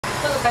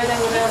ちょっと階段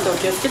ございますので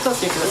お気をつけてお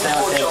進みくださ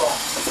いませ。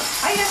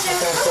はい、いらっしゃい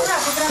ませ。こち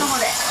らの方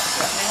で。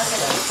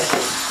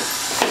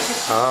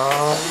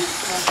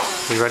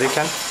You ready,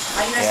 Ken?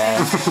 はい、いらっしゃ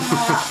いませ。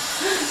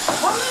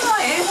ご案内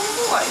は英語の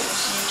方がよろ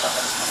しかっ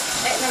たです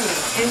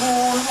か？英語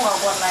の方が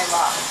ご案内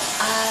は。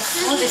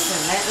そうです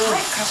よね。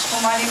はい、かしこ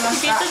まりま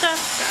した。は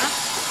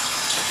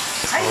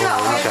い、では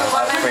おはよう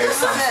ございま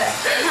す。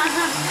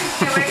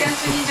We're going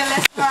to need a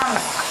restaurant.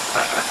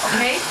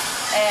 Okay.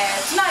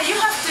 Tonight you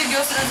have to go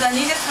through the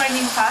ninja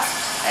training class.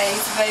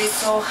 It's very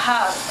so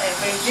hard,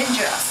 very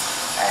dangerous.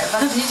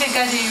 But ninja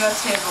guide your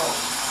table.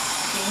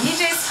 Okay,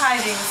 ninja is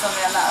hiding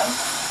somewhere now.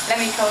 Let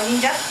me call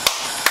ninja.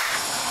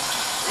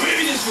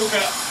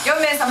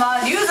 4名様、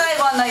流罪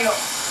ご案内を。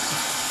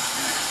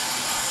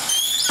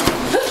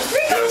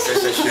拙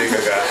者主役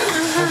が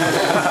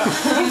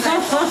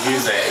流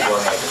罪ご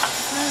案内です。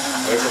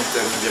Welcome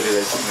to Ninja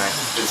Village tonight.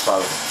 Please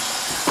follow me.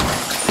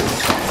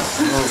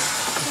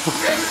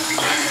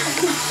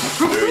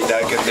 Very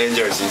dark and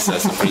dangerous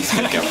inside, so please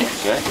be careful.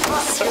 Okay?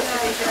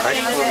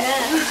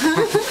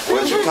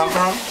 Where did you come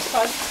from?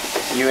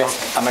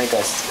 US、アメリカ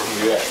です。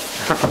From US.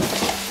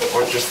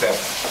 What's your step?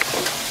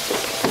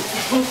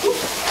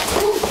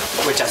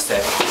 Which I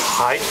said.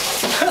 Hi.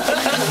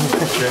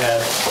 Your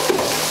head.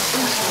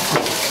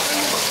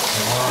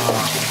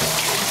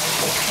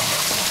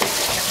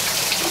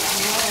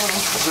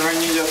 それ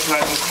にjust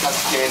trying to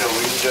cascade or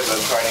we just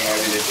are trying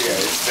every day here.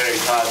 It's very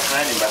hard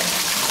training, but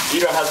you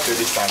don't have to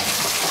this time.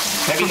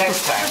 Maybe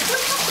next time.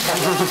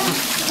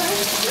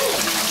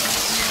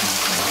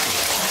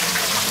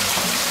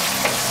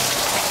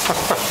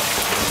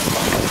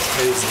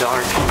 It's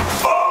dark.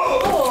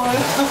 Oh!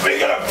 We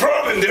got a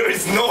problem. There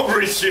is no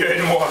bridge here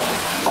anymore.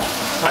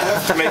 I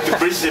have to make the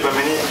bridge there, but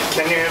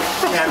can you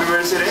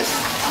reverse this?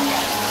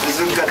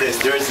 Look at this.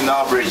 There is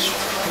no bridge.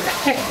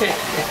 No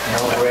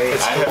way.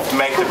 I have to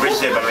make the bridge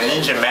there by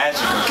ninja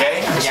magic,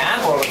 okay? Yeah,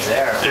 over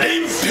there.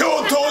 臨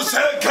氷当社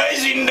怪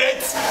人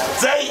列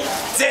在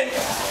前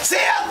せ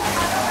や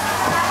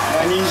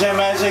My ninja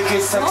magic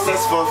is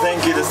successful.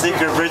 Thank you. The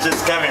secret bridge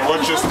is coming.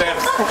 Watch your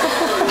steps.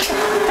 Watch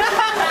your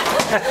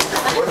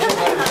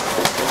steps.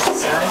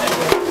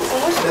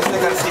 Let's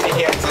look at city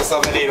here. So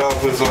somebody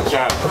opens watch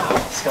out.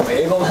 しかも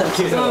英語まで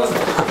聞いてます。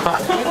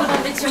英語な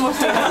んで注文し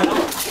てる。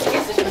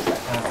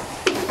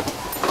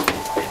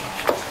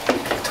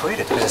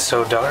Is it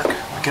so dark?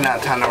 Can I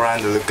turn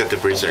around and look at the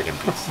bridge again,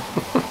 please?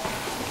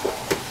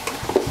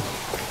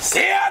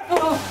 See ya!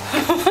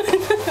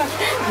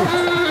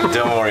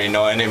 Don't worry,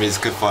 no enemies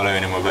could follow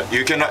anymore, but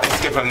you cannot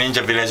escape from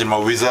Ninja Village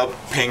without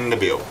paying the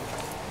bill.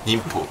 忍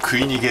法食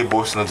い逃げ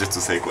防止の術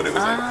成功でご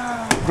ざい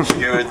ます。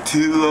There are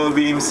two low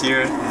beams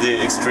here.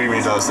 The extreme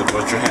is also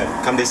watch your head.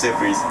 Come this way,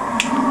 please.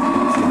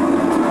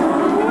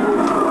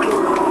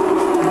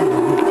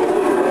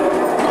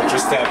 Watch your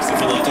steps. If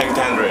you need to take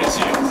the handrails,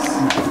 yes.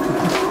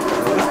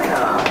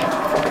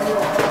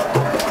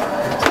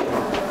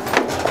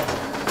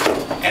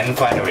 And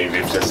finally,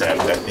 we've just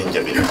arrived at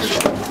Ninja Village.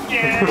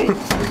 Yay!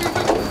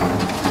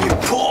 You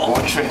pull!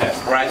 Watch your head.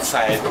 Right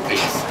side,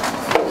 please.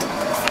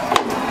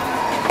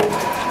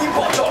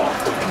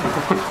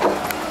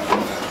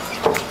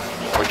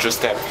 Watch your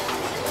step.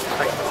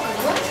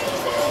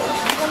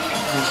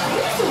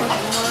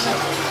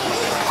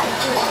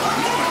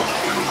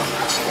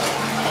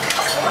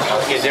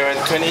 Okay, there are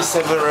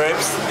 27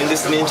 rooms in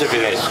this ninja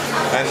village.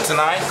 And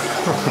tonight,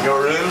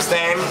 your room's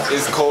name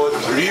is called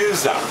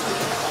Ryuza.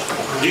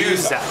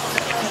 Ryuza.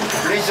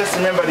 Please just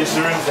remember this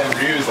room's name,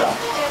 Ryuza.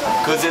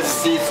 Because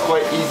it's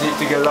quite easy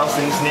to get lost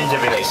in this ninja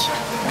village.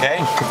 Okay?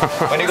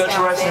 When you go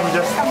to restroom,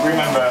 just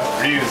remember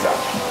Ryuza.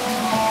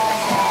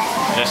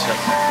 Yes, sir.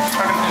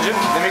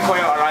 Let me call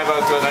your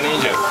arrival to the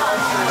ninja.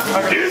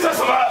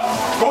 Ryuza-sama,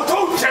 go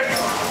to check!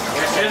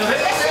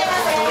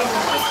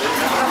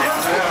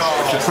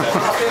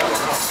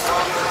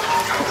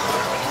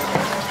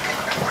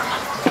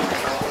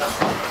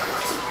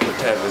 What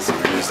type is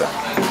Ryuza?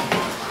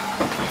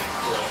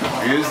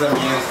 Ryuza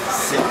means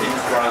sitting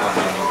dragon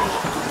in English.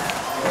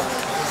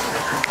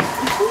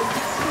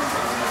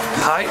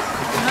 Hi.